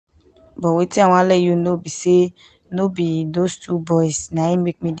But wetin I wan let you know be say no be those two boys na im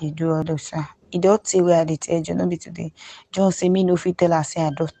make me dey do all those e don tey wey I dey tell John, no be today. John say me no fit tell her say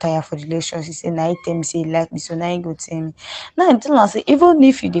I don tire for the relationship. Say na he tell me say he like me, so na he go tell me. Now I tell her say even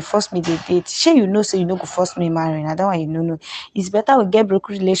if you dey force me dey date, shey you know say you no go force me marry. Na that one you no know. It's better we get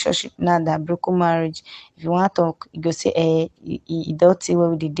broken relationship now than broken marriage. If you want talk, you go say he don tey wey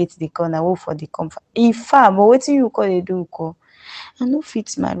we dey date dey come, na we for the comfort. In fact, but wetin you call dey do ko? I no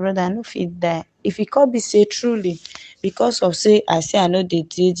fit, my brother, I no fit die. If e come be say truly because of say I say I no dey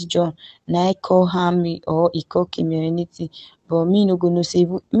date John, na I call harm me or he call kill me or anything, but me no go know say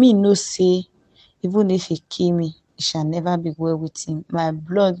even if he kill me, it shall never be well with him. My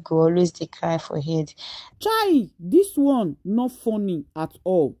blood go always dey cry for head. Chai, this one not funny at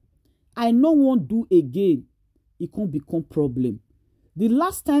all. I no wan do again. E con become problem. The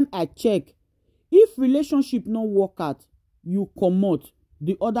last time I check, if relationship no work out, you comot,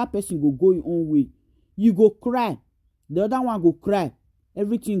 the other person go go your own way. You go cry, the other one go cry,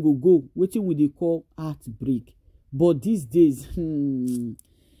 everything go go wetin we dey call heartbreak. But these days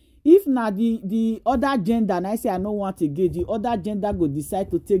if na the other gender na I say I no want again, the other gender go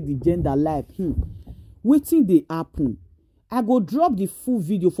decide to take the gender life. Wetin dey happen? I go drop the full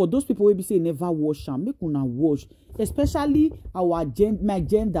video for those people wey be say never watch am. Make una watch, especially my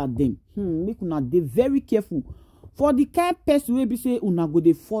gender dem. Make una dey very careful for the kind person wey be say una go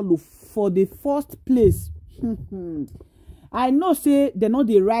dey follow for the first place. I know say dem no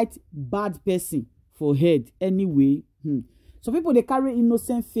dey write bad person for head anyway. Some people dey carry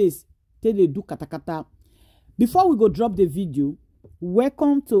innocent face take dey do katakata. Before we go drop the video,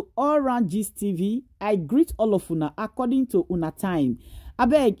 welcome to All Round Gist TV. I greet all of una according to una time.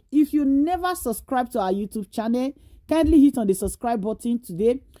 Abeg, if you never subscribe to our YouTube channel, kindly hit on the subscribe button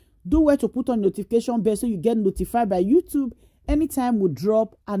today. Do well to put on notification bell so you get notified by YouTube anytime we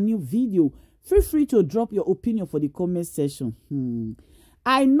drop a new video. Feel free to drop your opinion for the comment section.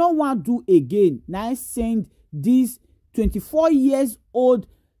 I no wan do again. Now I send this 24 years old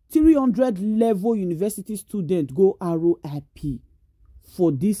 300 level university student go RIP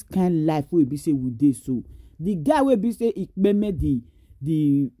for this kind life wey be say we dey so. The guy wey be say he meme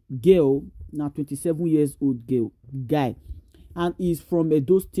the girl na 27 years old guy, and is from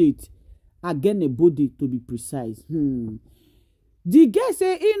Edo State, Agenebode to be precise. The girl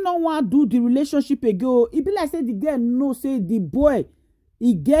say he no wan do the relationship again. E be like say the girl know say the boy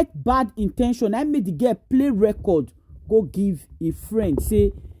he get bad intention. I made the girl play record go give a friend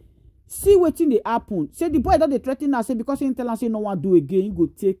say see wetin dey happen. Say the boy don dey threa ten her say because he tell am say no wan do again, he go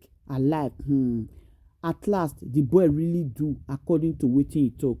take her life. At last the boy really do according to wetin he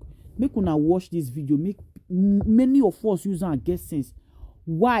talk. Make una watch this video, make many of us use am get sense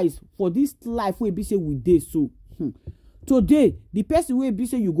wise for this life wey be say we dey so. Today the person wey be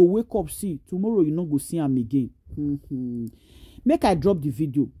say you go wake up see, tomorrow you no go see am again. Make I drop the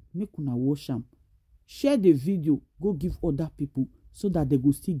video, make una watch am, share the video, go give other people so that they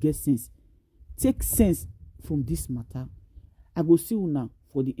go still get sense, take sense from this matter. I go see una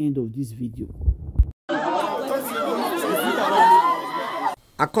for the end of this video.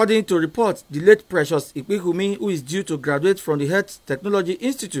 According to reports, the late Precious Ikpekumi, who is due to graduate from the Health Technology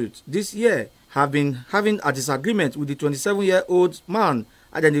Institute this year, have been having a disagreement with the 27-year-old man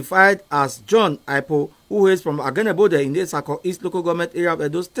identified as John Aipo, who is from Agenebode in the Esako East Local Government Area of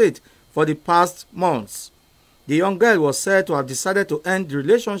Edo State, for the past months. The young girl was said to have decided to end the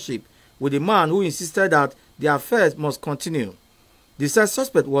relationship with the man who insisted that the affairs must continue. The said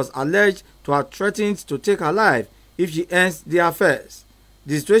suspect was alleged to have threatened to take her life if she ends the affairs.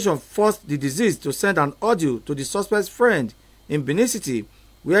 The situation forced the deceased to send an audio to the suspect's friend in Benin City,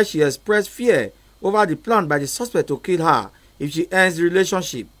 where she expressed fear over the plan by the suspect to kill her if she ends the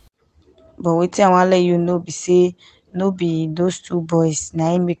relationship. But wetin I wan let you know be say no be those two boys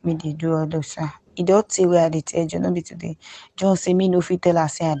na im make me dey do all those e don tey wey I dey tell John, no be today. John say me no fit tell her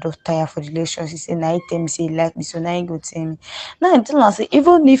say I don tire for the relationship. Say na he tell me say he like me, so na he go tell me. Now I tell her say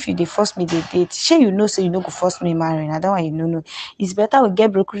even if you dey force me dey date, shey you know say you no go force me marry. Na that one you no know. It's better we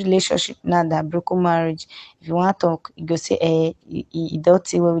get broken relationship now than broken marriage. If you want talk, you go say he don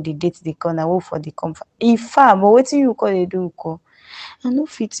tey wey we dey date dey come, na we for the comfort. In fact, but wetin you call dey do ko? I no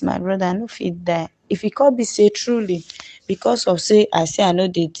fit, my brother, I no fit die. If e come be say truly because of say I say I no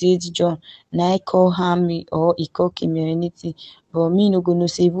dey date John, na I call harm me or he call kill me or anything, but me no go know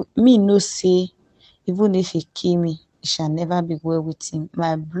say even if he kill me, it shall never be well with him.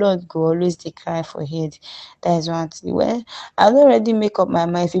 My blood go always dey cry for head. That is one thing. Well, I don already make up my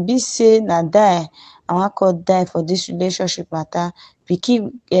mind. If e be say na die, I wan call die for this relationship matter.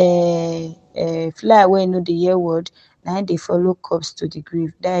 Pikin fly away no dey hear word. na they follow corpse to the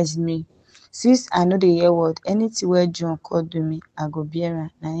grave. That is me. Since I know the hear word, anything where John called to me, I go bear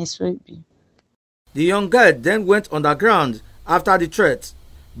am. Na so it be. The young girl then went underground after the threat,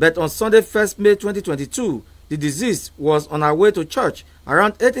 but on Sunday 1st May 2022, the deceased was on her way to church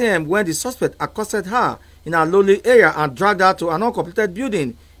around 8 a.m. when the suspect accosted her in a lonely area and dragged her to an uncompleted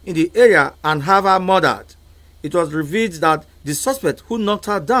building in the area and have her murdered. It was revealed that the suspect who knocked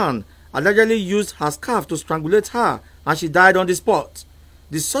her down allegedly used her scarf to strangulate her and she died on the spot.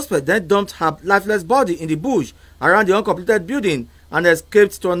 The suspect then dumped her lifeless body in the bush around the uncompleted building and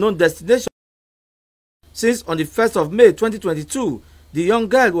escaped to a unknown destination. Since on the 1st of May 2022, the young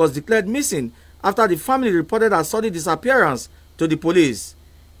girl was declared missing after the family reported her sudden disappearance to the police.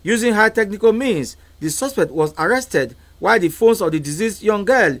 Using high technical means, the suspect was arrested while the phones of the deceased young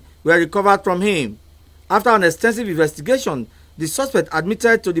girl were recovered from him. After an extensive investigation, the suspect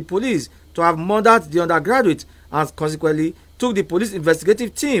admitted to the police to have murdered the undergraduate and consequently took the police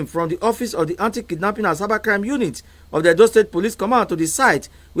investigative team from the office of the Anti-Kidnapping and Cybercrime Unit of the Edo State Police Command to the site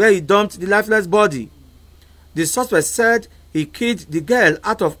where he dumped the lifeless body. The suspect said he killed the girl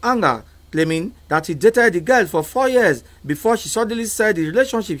out of anger, claiming that he dated the girl for 4 years before she suddenly said the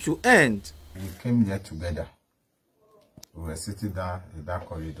relationship should end. We came here together. We were sitting down in that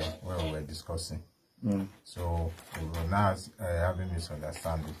corridor where we were discussing. So we were now having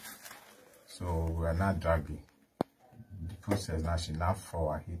misunderstanding. So we are not dragging. The process now, she now fell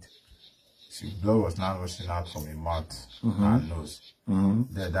her head. Blood was now rushing out from her mouth and nose.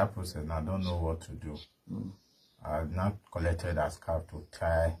 Then that process now, I don't know what to do. I had not collected her scarf to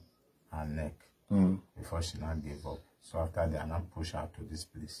tie her neck before she now gave up. So after that, I now pushed her to this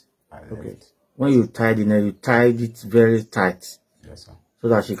place. Okay. When you tied the neck, you tied it very tight. Yes, sir. So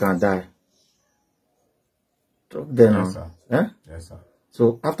that she can die. Then, yes, sir. Eh? Yes, sir.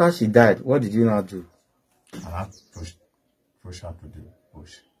 So after she died, what did you now do? I now pushed her to the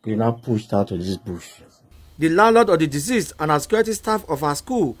bush. You now pushed her to this bush. Yes, the landlord of the deceased and our security staff of our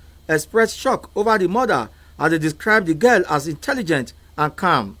school expressed shock over the murder as they described the girl as intelligent and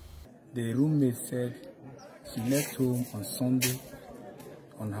calm. The roommate said she left home on Sunday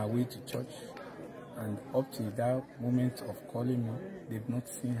on her way to church, and up to that moment of calling me, they've not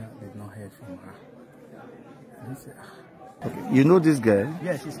seen her, they've not heard from her. And they said, Okay. You know this girl?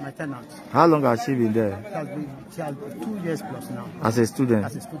 Yes, she's my tenant. How long has she been there? She has been 2 years plus now. As a student?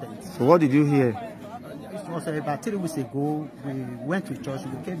 As a student. So what did you hear? It was about 3 weeks ago. We went to church.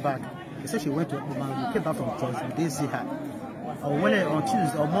 We came back. They said she went to Oman. We came back from church. We didn't see her. On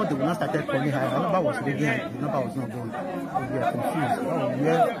Tuesday or Monday, we now started calling her. Her number was ringing. The number was not going. We were confused.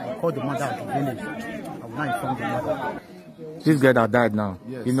 I called the mother at the village. I will now inform the mother. This girl that died now?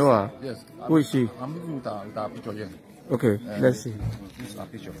 Yes. You know her? Yes. Who is she? I'm living with her picture here. Okay, let's see. This is her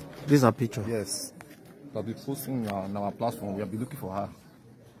picture. This is her picture? Yes. We'll be posting on our platform. We'll be looking for her.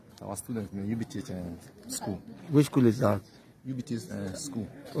 Our student in UBT school. Which school is that? UBT school.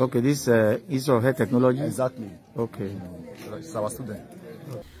 Okay, this Institute of Health Technology? Exactly. Okay. It's our student.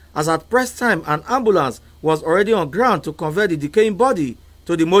 As at press time, an ambulance was already on ground to convey the decaying body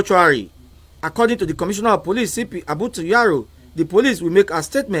to the mortuary. According to the Commissioner of Police, CP Abutu Yaro, the police will make a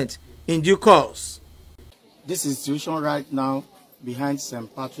statement in due course. This institution right now behind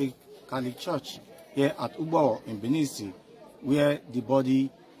St. Patrick Catholic Church here at Ugbo in Benin City, where the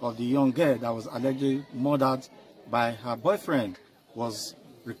body of the young girl that was allegedly murdered by her boyfriend was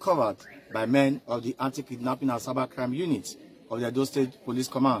recovered by men of the Anti-Kidnapping and Cybercrime Unit of the Edo State Police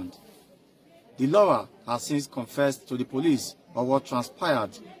Command. The lover has since confessed to the police of what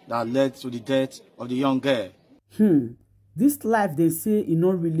transpired that led to the death of the young girl. This life, they say, is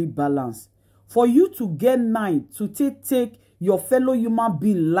not really balanced. For you to get mind to take your fellow human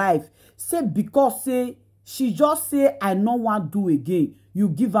being life, say because say she just say I no want do again, you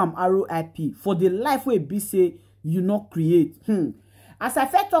give am RIP for the life wey be say you not create. As I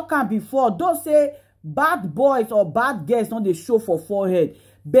first talk am before, don't say bad boys or bad girls not dey show for forehead.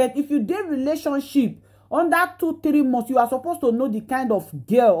 But if you dey relationship under 2-3 months, you are supposed to know the kind of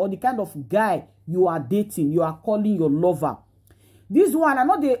girl or the kind of guy you are dating, you are calling your lover. This one, I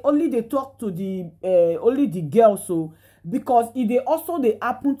know they talk to the only the girls, so because it they also they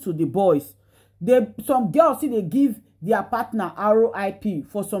happen to the boys. Some girls see they give their partner RIP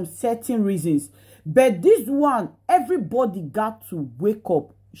for some certain reasons. But this one, everybody got to wake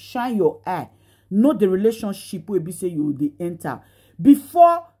up, shine your eye, know the relationship where be say you they enter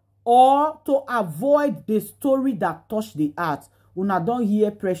before or to avoid the story that touch the heart. Una don't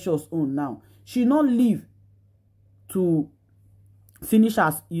hear Precious on now. She not leave to finish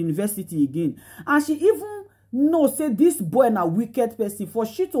her university again, and she even know say this boy na wicked person. For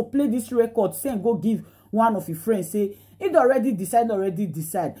she to play this record, say go give one of his friends say he already decide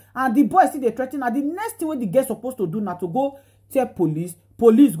and the boy still dey threa ten. And the next thing wey the girl supposed to do na to go tell police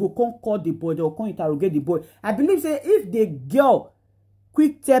go come call the boy, they go come interrogate the boy. I believe say if the girl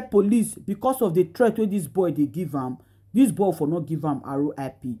quick tell police because of the threat wey this boy dey give am, this boy for not give am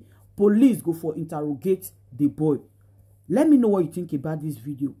RIP, police go for interrogate the boy. Let me know what you think about this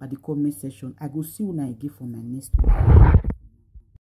video at the comment section. I go see you again for my next one.